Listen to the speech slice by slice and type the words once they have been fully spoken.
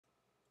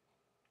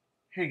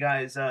Hey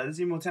guys, this is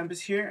Emo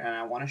Tempest here, and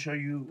I want to show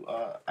you.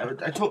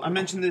 I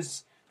mentioned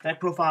this deck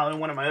profile in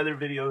one of my other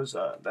videos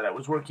that I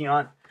was working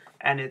on,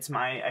 and it's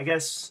my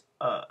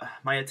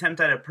my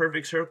attempt at a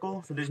perfect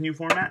circle for this new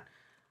format.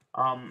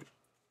 Um,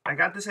 I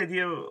got this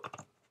idea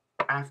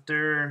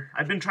after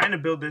I've been trying to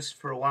build this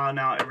for a while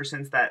now, ever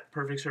since that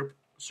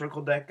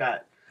circle deck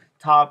got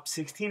top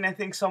 16, I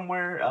think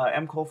somewhere.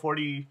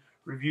 MCole40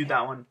 reviewed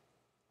that one,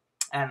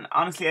 and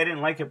honestly, I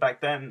didn't like it back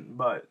then,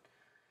 but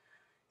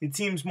it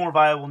seems more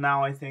viable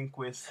now, I think,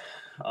 with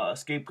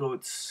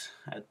scapegoats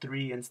at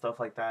 3 and stuff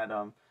like that.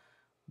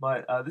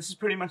 But this is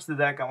pretty much the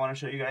deck I want to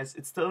show you guys.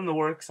 It's still in the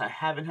works. I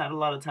haven't had a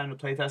lot of time to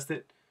play test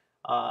it.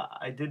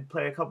 I did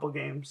play a couple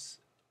games.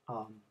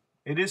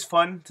 It is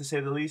fun, to say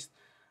the least,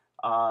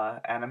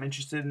 and I'm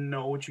interested to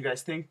know what you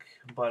guys think.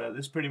 But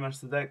this is pretty much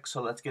the deck,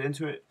 so let's get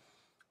into it.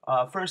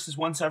 First is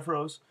one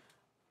Sephiroth.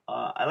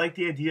 I like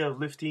the idea of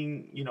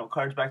lifting,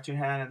 cards back to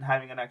your hand and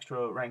having an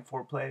extra rank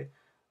 4 play.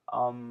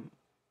 Um,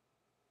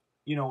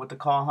 with the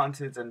Call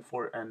Hunted and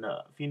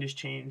Fiendish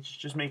Change,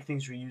 just make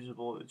things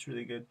reusable. It's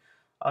really good.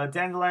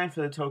 Dandelion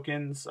for the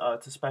tokens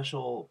to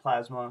special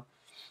Plasma.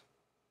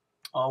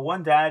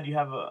 One Dad, you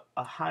have a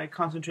high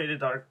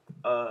concentrated dark,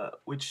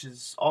 which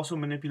is also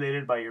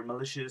manipulated by your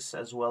malicious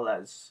as well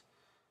as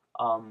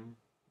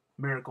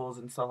miracles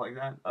and stuff like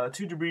that.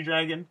 Two Debris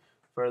Dragon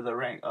for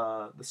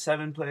the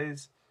 7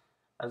 plays,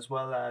 as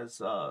well as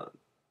the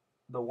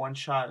one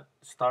shot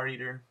Star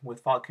Eater with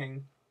Fog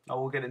King.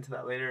 We'll get into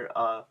that later.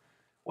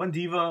 One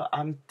Diva,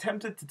 I'm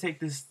tempted to take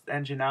this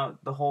engine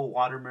out, the whole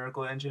Water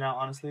Miracle engine out,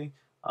 honestly.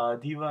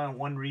 Diva and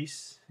one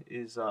Reese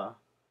is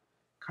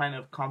kind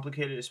of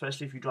complicated,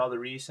 especially if you draw the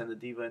Reese and the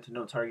Diva into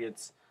no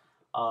targets.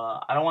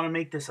 I don't want to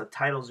make this a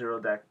Title Zero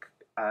deck,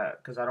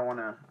 because I don't want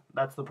to.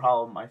 That's the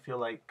problem. I feel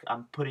like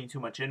I'm putting too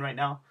much in right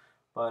now.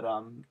 But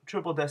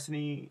Triple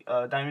Destiny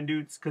Diamond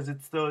Dudes, because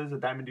it still is a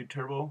Diamond Dude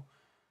Turbo,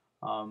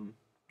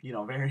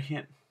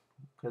 variant,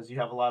 because you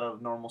have a lot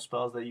of normal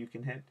spells that you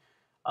can hit.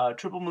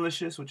 Triple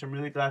Malicious, which I'm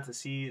really glad to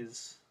see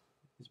is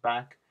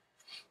back.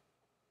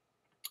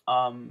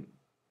 Um,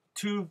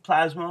 Two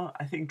Plasma.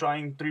 I think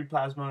drawing 3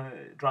 Plasma,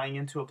 drawing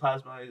into a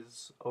Plasma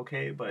is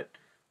okay, but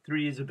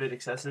 3 is a bit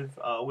excessive.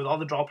 With all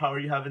the draw power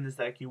you have in this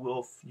deck, you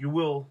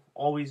will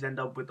always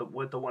end up with the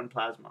one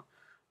Plasma.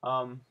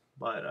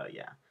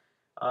 Yeah.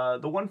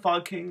 The one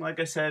Fog King, like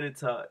I said,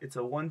 it's a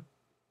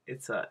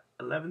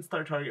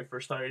 11-star target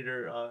for Star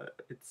Eater.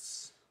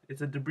 It's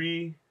a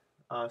debris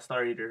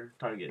Star Eater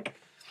target.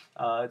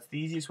 It's the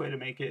easiest way to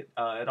make it.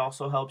 It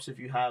also helps if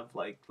you have,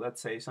 like,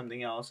 let's say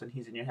something else and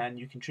he's in your hand.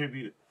 You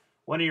contribute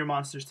one of your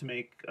monsters to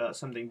make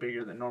something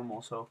bigger than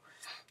normal. So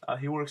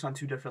he works on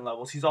 2 different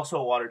levels. He's also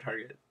a water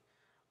target.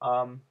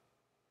 Um,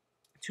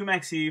 2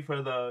 Maxi for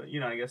the,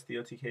 the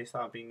OTK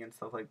stopping and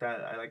stuff like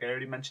that. I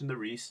already mentioned the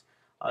Reese.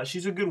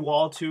 She's a good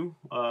wall too,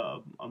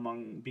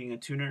 among being a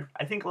tuner.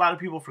 I think a lot of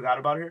people forgot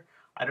about her.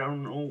 I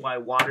don't know why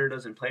Water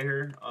doesn't play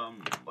her.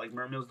 Like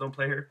Mermills don't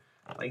play her.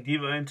 Like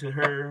Diva into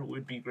her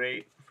would be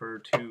great for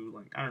 2,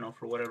 like, I don't know,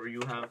 for whatever you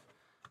have.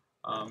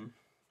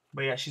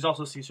 But yeah, she's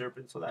also Sea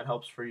Serpent, so that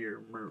helps for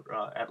your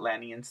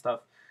Atlantean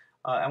stuff.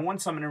 And one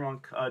Summoner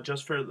Monk,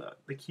 just for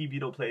the key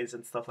beetle plays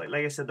and stuff like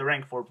I said, the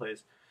rank 4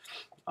 plays.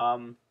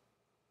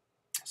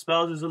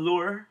 Spells is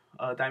Allure,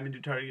 Diamond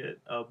Dude target,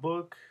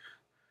 Book,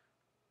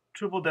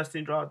 Triple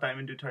Destiny Draw,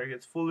 Diamond Dude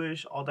targets,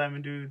 Foolish, all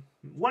Diamond Dude,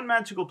 one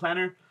Magical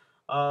Planner.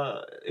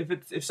 If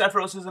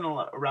Sephiroth isn't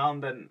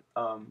around, then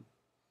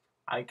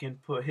I can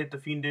hit the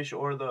Fiendish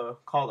or the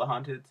Call the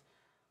Haunted.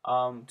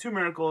 2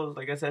 Miracles,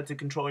 like I said, to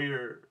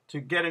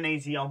get an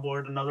AZ on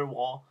board, another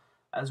wall,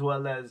 as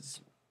well as,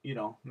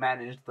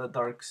 manage the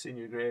darks in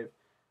your grave.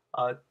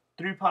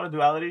 3 Pot of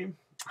Duality.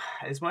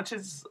 As much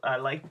as I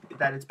like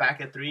that it's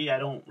back at 3, I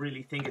don't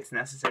really think it's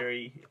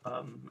necessary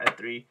at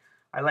 3.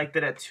 I liked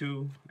it at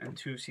 2, and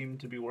 2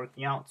 seemed to be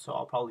working out, so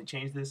I'll probably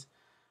change this.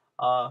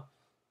 1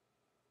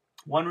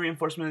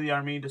 Reinforcement of the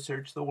Army to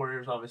search the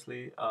warriors,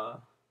 obviously.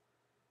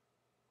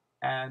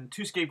 And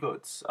 2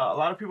 Scapegoats. A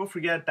lot of people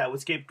forget that with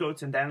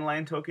Scapegoats and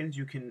Dandelion tokens,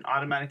 you can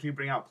automatically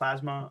bring out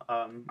Plasma.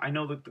 I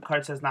know that the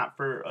card says not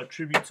for a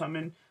tribute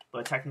summon,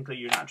 but technically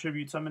you're not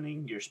tribute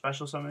summoning, you're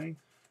special summoning.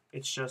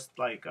 It's just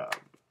like,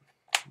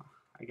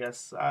 I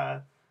guess,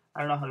 I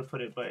don't know how to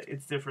put it, but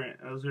it's different.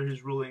 Those are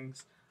his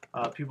rulings.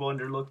 People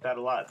underlook that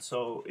a lot.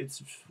 So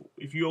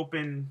if you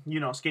open,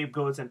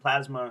 Scapegoats and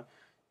Plasma,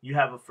 you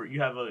have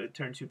a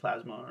turn 2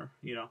 Plasma, or,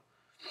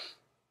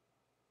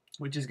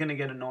 which is gonna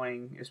get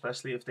annoying,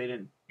 especially if they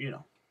didn't,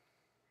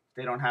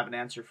 they don't have an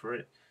answer for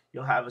it.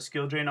 You'll have a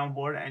skill drain on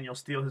board, and you'll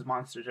steal his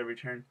monsters every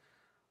turn.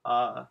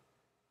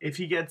 If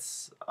he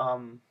gets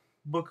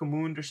Book of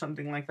Moon or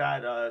something like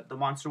that, the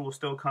monster will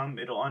still come.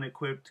 It'll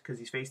unequipped because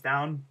he's face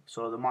down,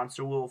 so the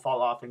monster will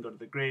fall off and go to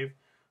the grave.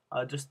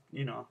 Just,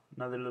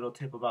 another little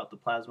tip about the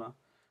Plasma.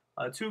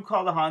 2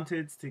 Call the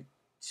Haunted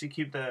to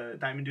keep the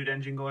Diamond Dude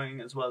engine going,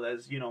 as well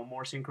as,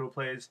 more synchro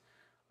plays.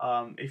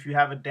 If you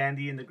have a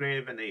Dandy in the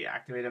grave and they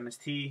activate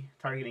MST,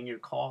 targeting your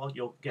call,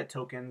 you'll get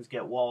tokens,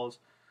 get walls.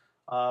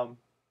 2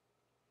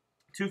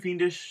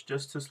 Fiendish,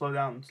 just to slow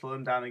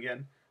them down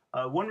again.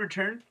 one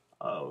return,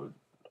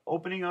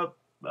 opening up.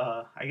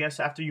 I guess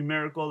after you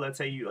miracle, let's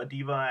say you a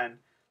diva and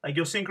like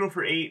you'll synchro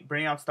for 8,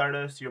 bring out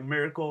Stardust, you'll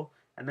miracle,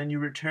 and then you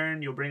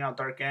return, you'll bring out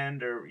Dark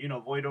End or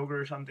Void Ogre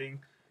or something.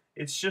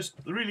 It's just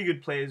really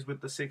good plays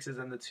with the 6s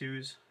and the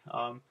 2s,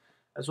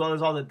 as well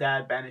as all the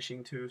dad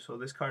banishing too. So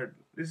this card,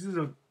 this is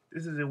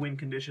a win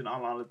condition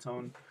on its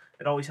own.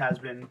 It always has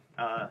been.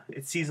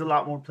 It sees a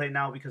lot more play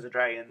now because of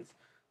dragons.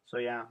 So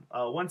yeah,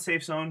 one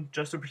safe zone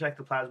just to protect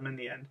the plasma in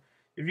the end.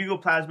 If you go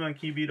plasma and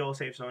key beetle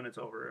safe zone, it's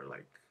over.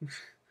 Like,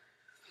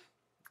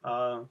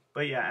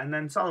 but yeah, and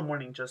then Solid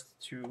Warning just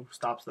to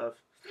stop stuff.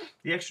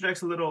 The extra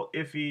deck's a little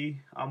iffy.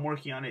 I'm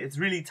working on it. It's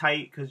really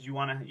tight because you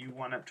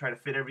wanna try to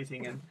fit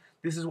everything in.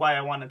 This is why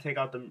I want to take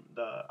out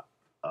the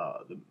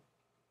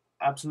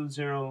absolute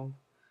zero,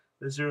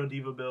 the zero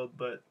diva build.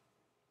 But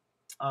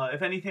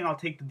if anything, I'll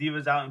take the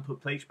divas out and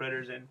put plague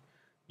spreaders in,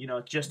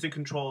 just to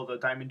control the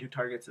Diamond 2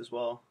 targets as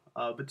well.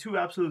 But 2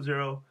 absolute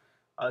zero,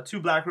 2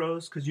 Black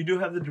Rose because you do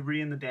have the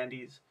debris and the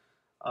dandies.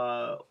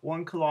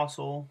 1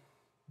 Colossal,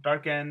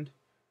 Dark End,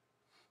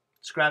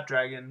 Scrap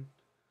Dragon,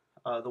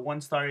 the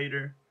 1 Star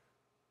Eater,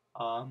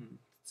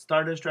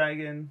 Stardust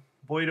Dragon,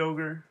 Void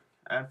Ogre,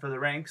 and for the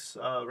ranks,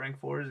 rank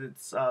 4s,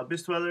 it's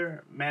Abyss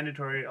Dweller,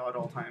 mandatory at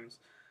all times.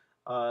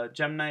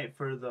 Gem Knight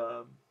for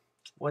the,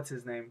 what's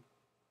his name?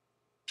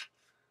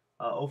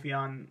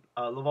 Ophion,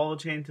 Lavalval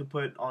Chain to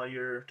put all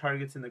your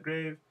targets in the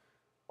grave,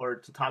 or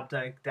to top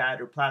deck Dad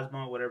or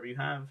Plasma, whatever you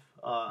have.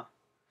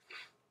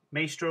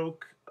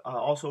 Maystroke,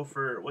 also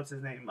for, what's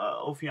his name?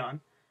 Ophion,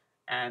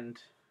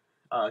 and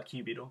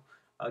Key Beetle.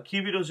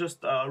 Key Beetle is just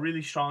a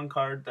really strong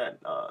card that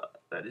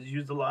is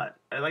used a lot.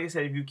 Like I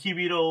said, if you Key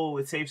Beetle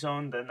with Safe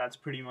Zone, then that's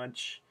pretty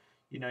much,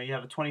 you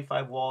have a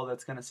 25 wall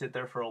that's going to sit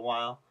there for a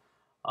while.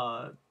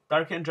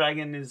 Dark End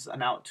Dragon is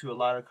an out to a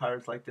lot of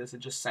cards like this. It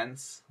just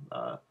sends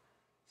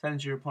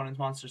your opponent's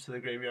monsters to the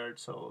graveyard,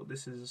 so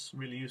this is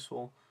really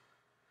useful.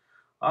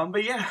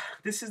 But yeah,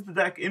 this is the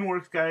deck in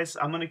works, guys.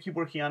 I'm going to keep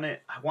working on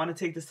it. I want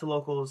to take this to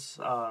locals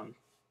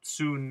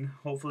soon,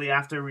 hopefully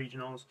after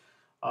regionals.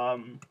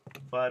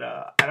 But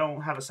I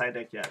don't have a side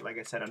deck yet. Like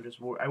I said,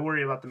 I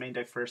worry about the main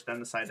deck first, then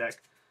the side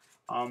deck.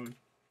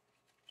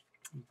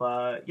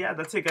 But yeah,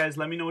 that's it, guys.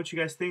 Let me know what you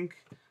guys think.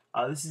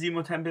 This is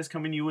Emo Tempest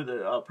coming to you with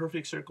a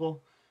perfect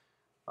circle.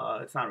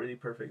 It's not really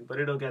perfect, but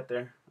it'll get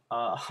there.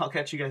 I'll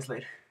catch you guys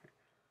later.